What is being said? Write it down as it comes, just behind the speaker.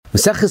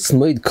Maseches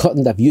Moed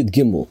Katan Daf Yud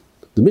Gimel.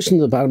 The mission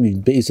of the bottom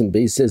of base and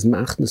base says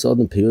Machnas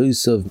Adam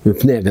Peyosav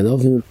Mipnei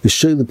Ganovim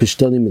B'Shoyle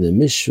Pishtanim in the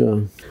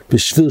Mishra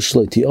B'Shvil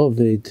Shloiti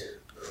Oved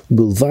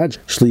Bilvad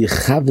Shlo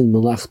Yechavin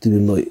Mlachti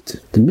B'Moed.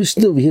 The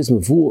mission over here is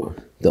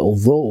Mavur that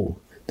although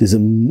there's a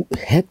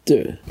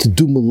heter to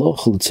do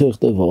Malach L'Tzorch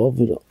Dava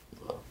Oved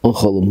on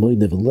Chol Moed,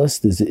 nevertheless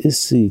there's a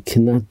issue you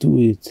cannot do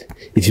it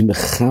if you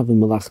Mechavin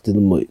Mlachti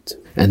L'Moed.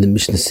 And the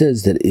Mishnah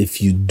says that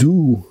if you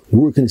do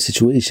work in a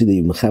situation that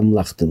you Mechavin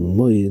Mlachti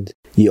L'Moed,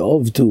 you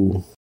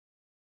avdu.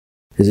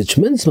 There's a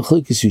tremendous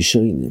machlokes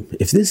Rishonim.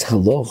 If this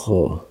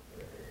halacha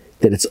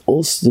that it's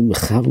also the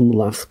Mechavim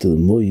Mlachta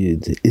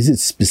Moed, is it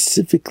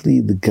specifically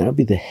the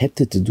gabi the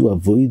heter to do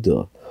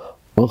avoida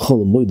on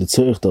Chol Moed the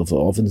tzorich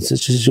of in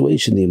such a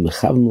situation the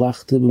Mechavim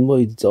Mlachta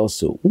Moed it's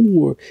also,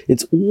 or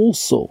it's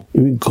also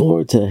in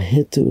regard to a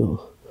heter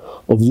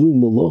of doing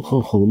malacha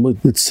on Chol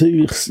Moed the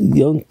tzorich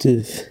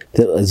yontif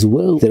that as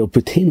well that will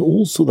pertain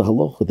also the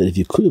halacha that if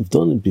you could have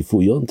done it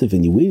before yontif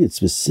and you waited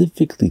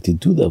specifically to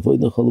do the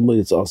avoida on Chol Moed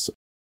it's also.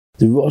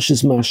 The Rosh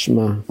is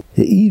mashma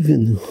that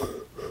even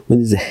when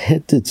there's a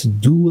heter to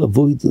do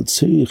avoid the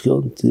tzorich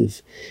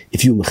yontif,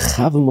 if you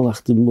mechavim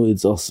malachta b'moed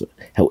it's also.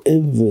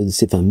 However, the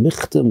Sefer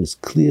Michtam is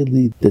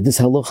clearly that this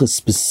halacha is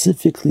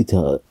specifically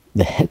to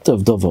the heter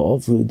of davar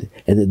avoid,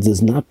 and it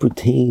does not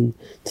pertain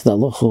to the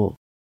halacha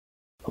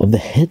of the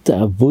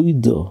heter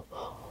avoida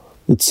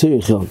the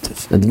tzorich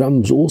yontif. And the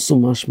Rambam is also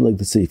mashma like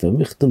the Sefer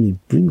Michtam. He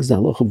brings the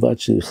halacha about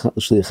shlo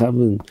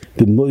yechavin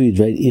b'moed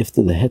right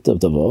after the heter of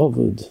davar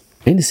avoid.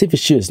 And the Sefer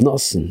Shir is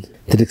Nasan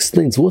that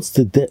explains what's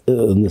the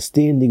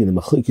understanding in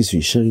the machlokes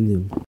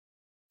Rishonim.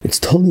 It's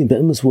totally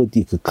be'emes what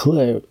you could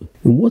clear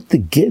and what the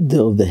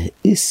gedder of the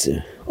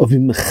iser of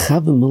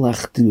mechavim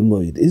malachti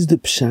b'moed is the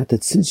pshat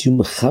that since you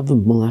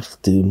mechavim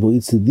malachti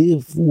b'moed, so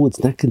therefore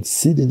it's not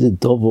considered a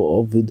davar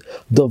ovid.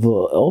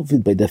 Davar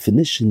ovid by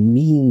definition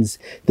means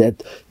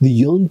that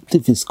the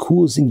yontif is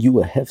causing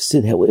you a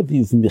hefsid. However,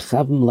 you've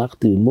mechavim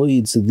malachti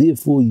b'moed, so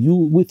therefore you,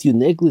 with your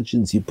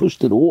negligence, you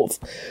pushed it off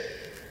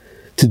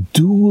to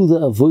do the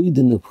avoid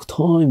in the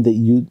time that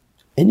you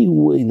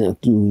anyway not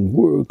doing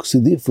work, so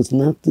therefore it's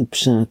not the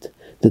pshat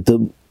that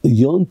the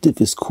yontif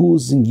is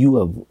causing you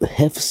a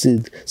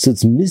hefsid, so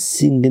it's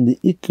missing in the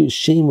ikr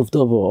shame of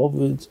davar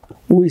ovid.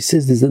 Or he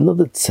says there's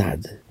another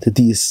tzad that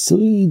the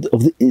yesod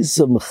of the is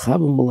of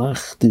mechavim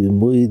malachti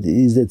b'moed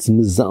is that it's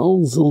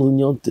mezalzel in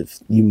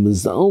yontif. You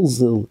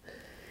mezalzel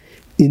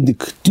in the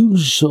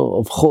kedusha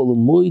of Chol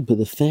Moed by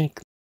the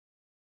fact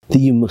that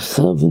you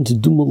mechavin to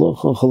do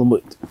malacha on Chol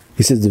Moed.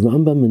 He says the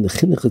Rambam in the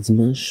Chinuch it's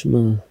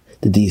mashma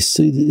that the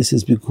Yesod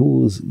is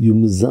because you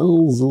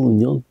mezalzel in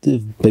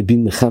yontif by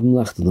being mechavim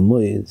malachta the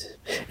Moed.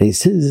 And he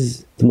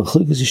says the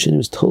machlokes Rishonim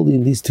is totally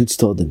in these two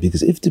tzaddim,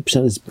 because if the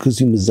pshat is because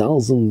you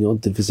mezalzel in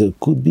yontif, so it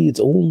could be it's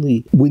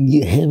only when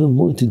you have a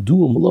mind to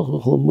do a malacha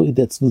on Chol Moed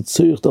that's the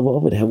tzorich davar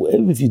ovid.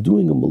 However, if you're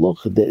doing a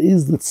malacha that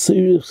is the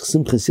tzorich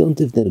simchas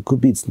yontif, then it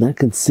could be it's not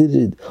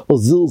considered a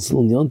zilzel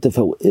in yontif.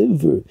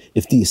 However,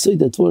 if the Yesod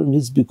advarim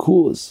is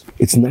because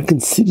it's not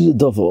considered a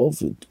davar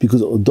ovid,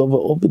 because a davar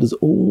ovid is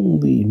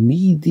only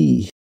midi.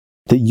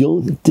 The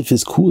yontif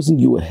is causing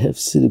you a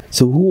hefsid.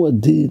 So who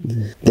did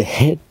the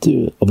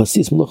heter of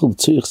asiyas malacha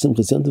l'tzorich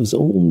simchas yontif is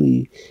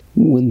only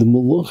when the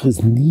malacha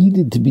is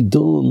needed to be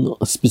done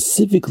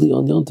specifically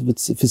on yontif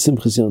for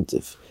simchas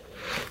yontif.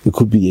 It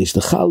could be yesh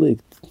l'chalik.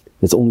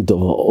 That's only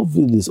davar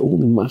ovid. Is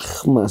only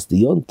machmas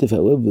the yontif.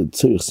 However,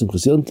 tzorich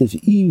simchas yontif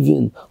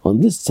even on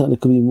this side it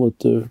could be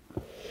mutter.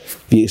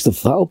 Yesh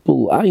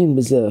l'falpul ayin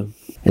b'zeh.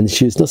 And the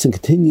Shir Nasan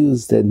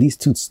continues that these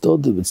two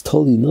tzaddim it's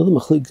totally another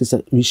machlokes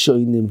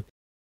Rishonim.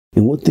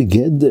 And what the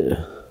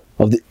gedder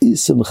of the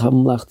Issa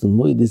Mechavim Malachta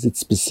Moed is it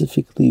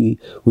specifically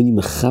when you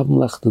Mechavim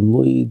Malachta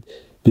Moed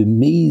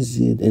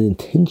b'mezid and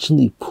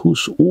intentionally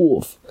push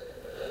off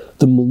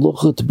the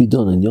malacha to be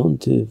done on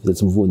Yontiv,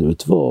 that's Mavur in the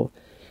Ritva,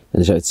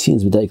 and the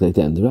Shaitzin's B'daik like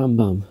that in the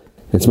Rambam,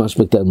 and it's much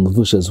like that in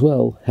Levush as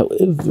well.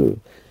 However,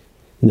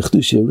 in the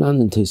Chedush Yaran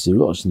and Tosei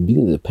Rosh, in the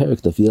beginning of the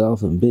parak of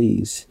Yalaf and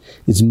Beis,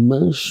 it's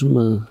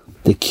mashma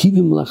the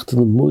kivim malachta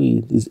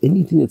l'moed is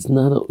anything that's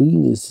not a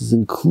oinus is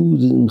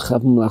included in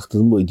mechavim malachta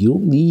l'moed. You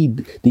don't need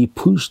that you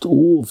pushed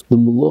off the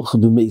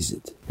malacha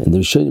b'mezid. And the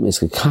Rishonim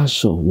ask a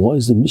kasha, why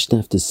does the Mishnah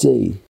have to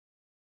say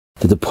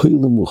that the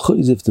poilim were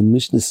chayz if the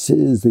Mishnah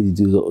says that you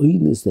do the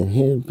oinus that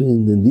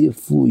happened and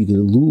therefore you're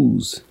going to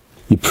lose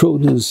your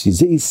produce, your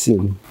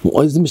zaysim?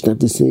 Why does the Mishnah have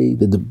to say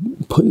that the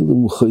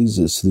poilim were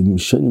chayz? So the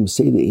Rishonim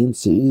say the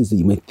answer is that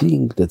you might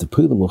think that the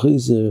poilim were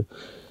chayz,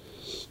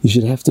 you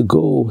should have to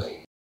go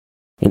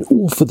and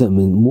offer them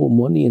more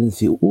money, and if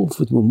you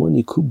offer more money,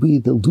 it could be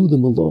they'll do the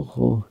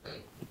malacha,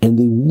 and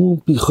they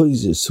won't be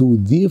chayzer. So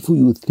therefore,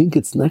 you would think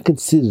it's not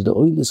considered a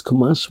oinus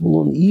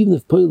kamashmalon, even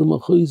if poilim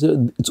are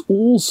chayzer, it's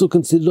also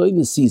considered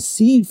oinus. So you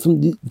see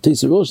from the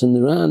Tosei Rosh and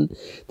the Ran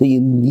that you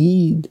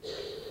need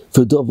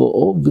for davar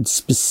ovid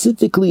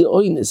specifically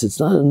oinus. It's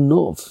not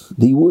enough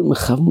that you weren't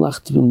mechavim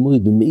malachta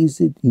b'moed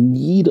b'mezid. You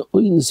need a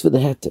oinus for the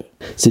heter.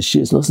 So Shir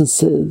Nasan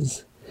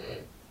says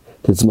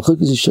That the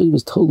Machlokas Yeshayim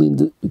is totally in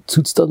the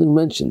two studying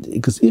mentioned.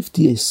 Because if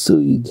the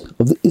Yesod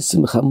of the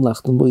Isim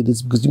Melachten Moed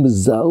is because you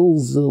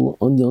mezalzel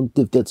on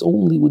Yontif, that's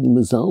only when you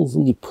mezalzel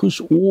and you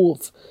push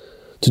off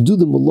to do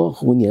the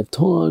Malach when you have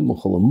time, or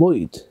Chol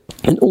Moed.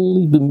 And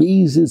only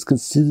B'meiz is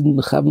considered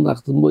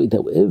Melachten Moed.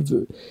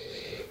 However,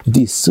 if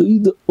the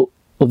Yesod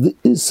of the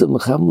Isim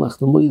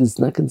Melachten Moed is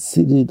not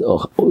considered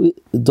a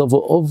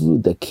Dover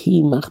Ovud that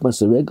came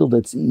Machmas a Regel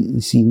that's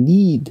you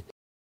need,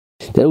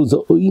 that was a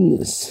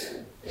oinus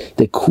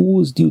that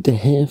caused you to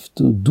have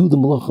to do the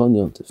malach on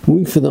Yontif.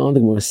 Moving further on, the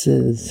Gemara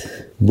says,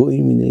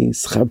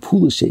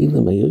 Shein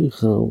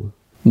Yאכל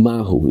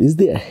Mahu. Is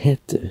there a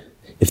heter?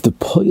 If the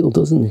pile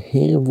doesn't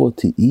have what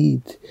to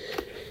eat,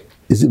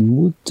 is it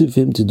mutter for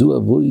him to do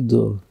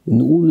avodah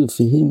in order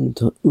for him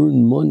to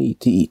earn money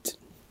to eat?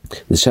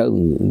 The shal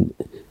in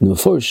the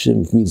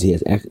Mefarshim means he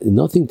has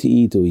nothing to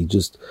eat, or he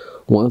just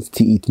wants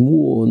to eat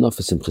more, enough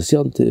is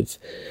impressiontive.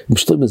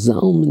 Mishlomo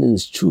Zalman in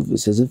his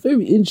Chuvas has a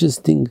very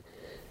interesting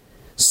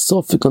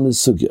suffix on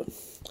this sugya.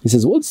 He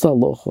says, what's the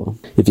halacha?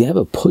 If you have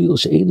a pa'il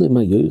she'en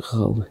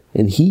yאכל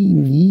and he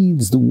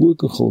needs the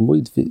work of Chol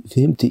Moed for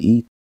him to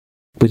eat,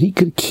 but he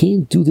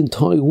can't do the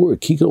entire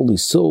work. He can only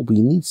sew, but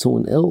you need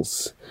someone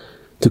else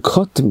to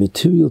cut the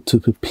material, to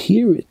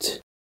prepare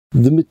it.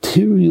 The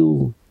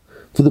material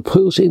for the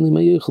pa'il she'en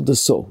yאכל to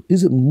sew.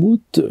 Is it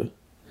mutter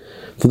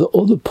for the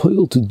other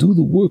pa'il to do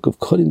the work of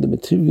cutting the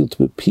material, to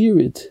prepare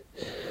it,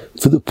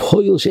 for the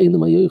pa'il she'en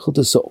yאכל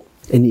to sew?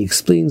 And he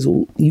explains,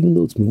 well, even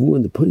though it's more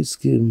in the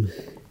poskim,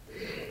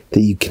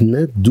 that you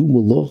cannot do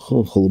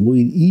malacha Chol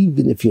Moed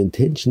even if your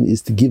intention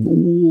is to give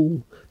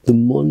all the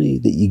money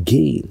that you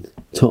gain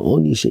to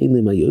Ani Shein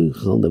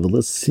Yאכל.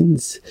 Nevertheless,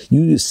 since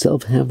you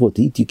yourself have what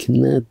to eat, you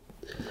cannot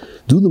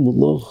do the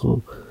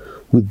malacha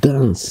with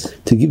das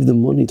to give the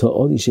money to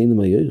Ani Shein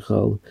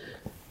Yאכל.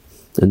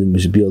 And the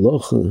Mishbi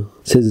Halacha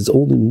says it's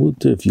only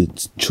mutter if your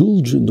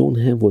children don't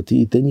have what to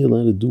eat, then you're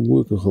allowed to do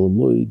work on Chol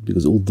Moed,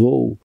 because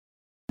although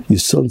your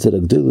sons are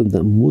Agdolim,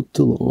 that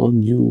mutal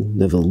on you,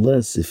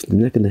 nevertheless, if they're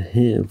not going to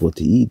have what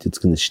to eat, it's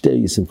going to stay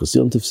you Simchas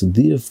Yontif. So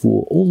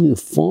therefore, only a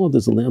father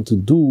is allowed to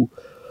do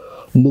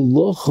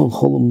Malach on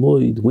Chol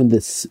Moed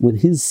when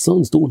his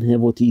sons don't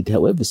have what to eat.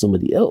 However,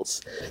 somebody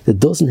else that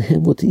doesn't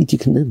have what to eat, you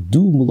cannot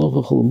do Malach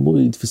on Chol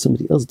Moed for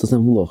somebody else that doesn't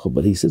have Malacha.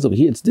 But he says over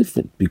here it's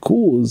different,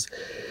 because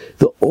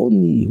the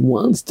Oni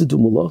wants to do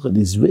Malacha, and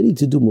he's ready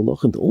to do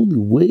Malacha, and the only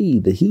way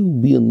that he'll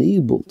be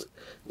enabled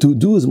to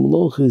do his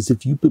malacha is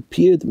if you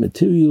prepare the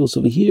materials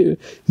over here,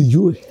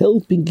 you're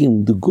helping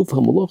him. The guf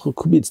ha-malacha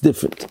could be, it's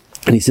different.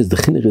 And he says the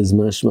chinuch is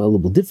mashma a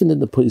little different than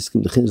the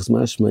poskim. The chinuch is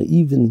mashma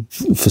even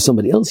for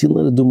somebody else, he'll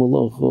let it do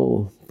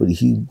malacha, but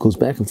he goes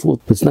back and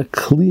forth. But it's not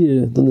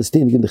clear the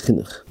understanding in the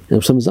chinuch.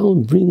 And Shlomo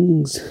Zalman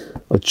brings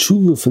a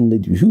tshuva from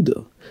Moed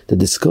Yehuda that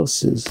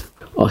discusses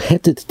a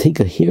heter to take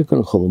a haircut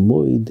on Chol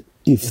Moed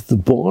if the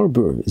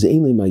barber is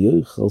ein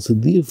yאכל. So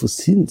therefore,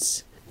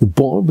 since the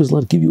barber is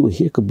allowed to give you a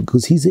haircut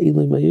because he's ein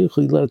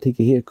yאכל, he's allowed to take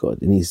a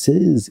haircut. And he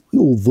says,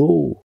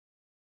 although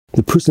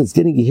the person that's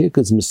getting a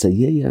haircut is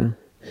Messiah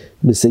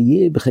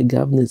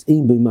b'chagavnes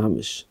ein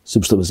b'mamish. So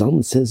Shlomo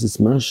Zalman says it's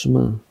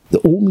mashma.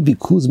 The only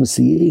because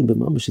Messiah ein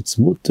b'mamish, it's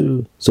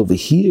mutter. So over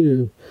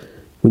here,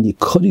 when you're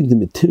cutting the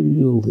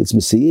material, it's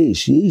Messiah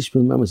sheyesh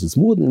b'mamish. It's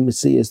more than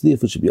Messiah.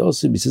 Therefore, it should be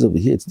awesome. He says over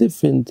here it's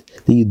different.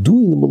 That you're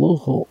doing the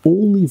malacha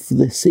only for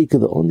the sake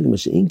of the only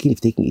mashenki. If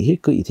you're taking a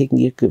haircut, you're taking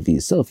a haircut for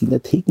yourself. You're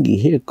not taking a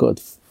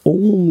haircut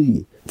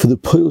only for the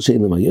pa'il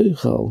she'en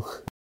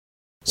yאכל.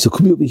 So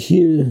could be over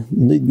here,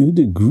 Moed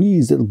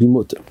agrees that it'll be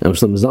mutter. And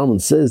Shlomo Zalman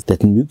says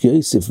that Muk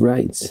Yosef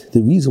writes,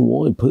 the reason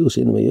why pa'il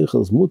she'en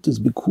yאכל is mutter is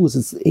because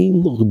it's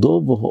ein loch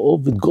davar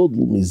ha'ovid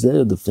godel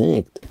mizeh, the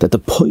fact that the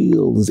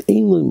pa'il is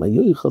ein loch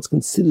yאכל, it's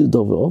considered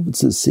davar ovid.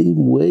 It's the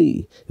same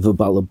way. If a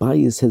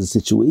balabayas has a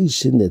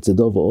situation that's a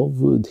davar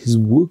ovid, his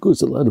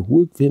workers are allowed to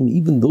work for him,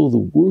 even though the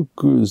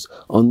workers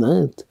are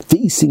not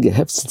facing a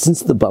hefsid.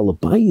 Since the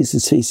balabayas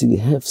is facing a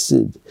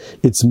hefsid,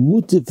 it's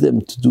mutter for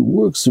them to do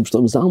work. So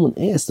Shlomo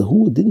Zalman asked,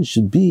 who didn't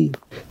should be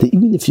that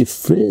even if your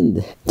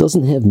friend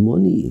doesn't have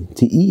money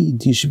to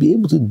eat, you should be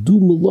able to do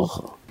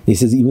malacha. He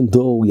says, even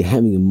though you're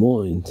having in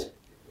mind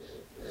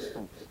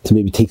to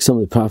maybe take some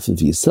of the profit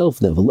for yourself,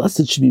 nevertheless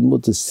it should be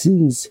mutter,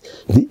 since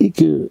the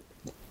ikar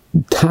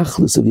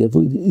tachlis of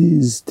Yavoid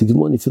is to give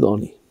money for the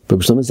ani. But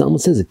Shlomo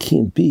Zalman says it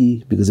can't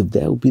be, because if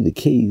that would be the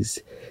case,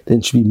 then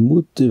it should be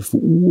mutter for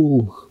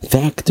all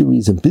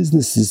factories and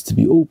businesses to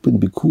be open,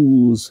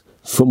 because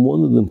from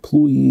one of the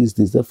employees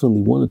there's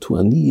definitely one or two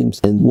aniyim,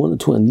 and one or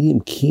two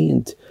aniyim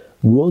can't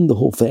run the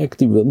whole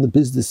factory, run the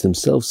business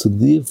themselves, so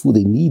therefore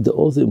they need the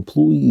other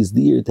employees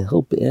there to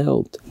help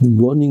out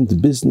running the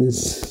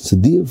business. So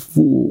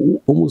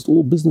therefore almost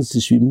all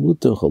businesses should be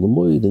mutter Chol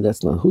Moed, and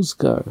that's not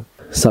huskar.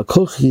 So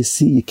you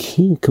see, you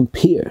can't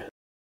compare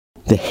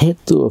the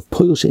heter of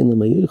pa'il she'en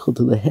yאכל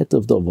to the heter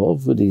of davar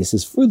ovid. He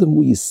says,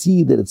 furthermore, you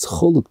see that it's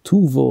choluk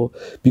tuva,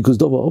 because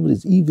davar ovid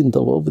is even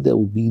davar ovid that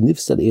will be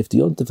nifsad after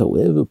Yontif.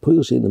 However,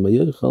 pa'il she'en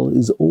yאכל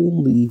is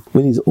only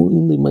when he's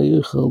only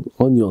yאכל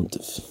on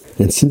Yontif.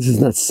 And since it's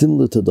not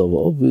similar to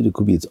Davar Ovid, it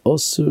could be it's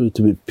usher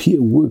to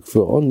prepare work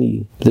for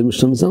Ani. But then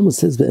Mishnah Zalman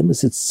says,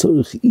 it's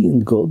tzorich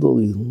ian gadol.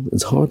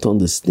 It's hard to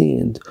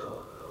understand.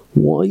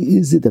 Why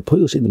is it that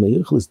Pa'il Shein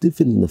Yechal is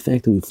different than the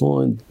fact that we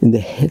find in the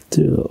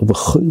heter of a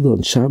chayla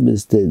on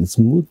Shabbos that it's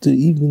mutter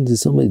even to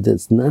somebody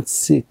that's not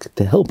sick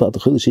to help out the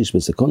chayla sheish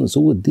b'sekana? So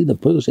what did the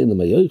Pa'il Shein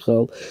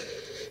Yechal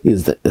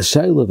is that a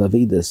shayla of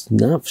Avedas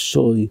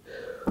nafshoy.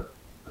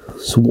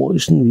 So why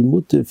shouldn't we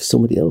mutter for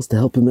somebody else to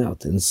help him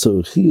out? And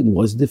so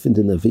why is it different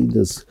than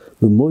Avedas?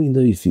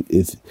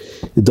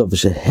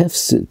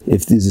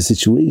 If there's a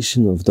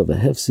situation of Davar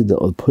Hefsid that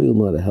Pa'il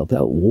not to help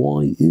out,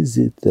 why is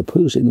it that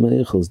Pa'il Shein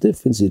Yechal is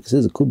different? So it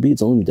says it could be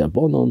it's only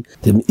D'Abanan,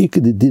 the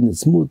Me'ikad din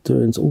it's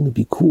mutter, and it's only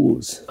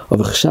because of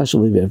a chashash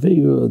of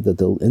Aveira that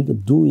they'll end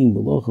up doing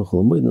Malacha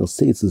Chol Moed, and they'll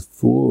say it's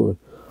for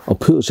a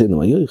Pa'il Shein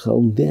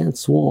Yechal.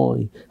 That's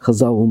why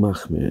Chazal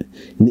Machmir.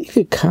 In the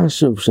Ikar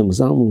Kasha of Shem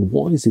Zalman,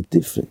 why is it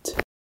different?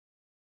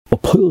 A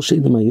Pa'il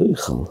Shein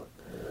Yechal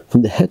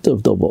from the heter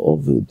of Davar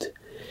Ovid.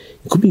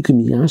 It could be a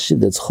Kumiyashid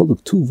that's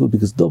Cholok Tuva,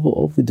 because Davar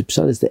Ovid, the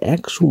Pshat is the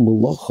actual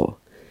Malacha,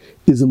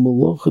 is a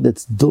Malacha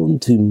that's done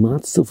to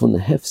Matzah from the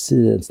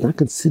Hefsid. It's not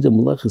considered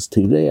Malachas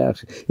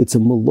Tereach. It's a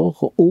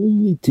Malacha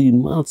only to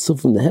Matzah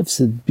from the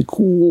Hefsid,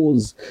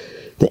 because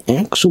the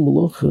actual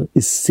Malacha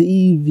is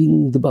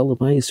saving the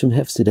Balabayas from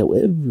Hefsid.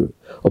 However,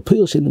 a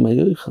Pa'il Shein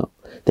Yechal,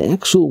 the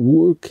actual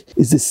work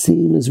is the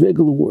same as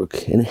regular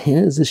work, and it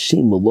has a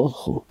Shem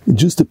Malacha.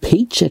 Just a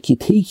paycheck you're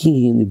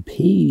taking and you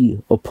pay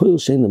a Pa'il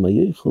Shein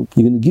Yechal,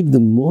 you're going to give the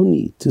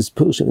money to this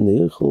Pa'il Shein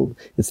Yechal.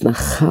 It's not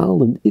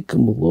Chal and Ikar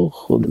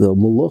Malacha, the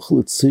Malacha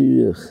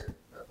L'tzirich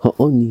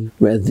Ha'ani,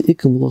 rather the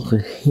Ikar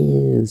Malacha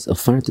has a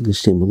fartig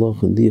Shem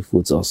Malacha, and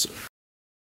therefore it's awesome.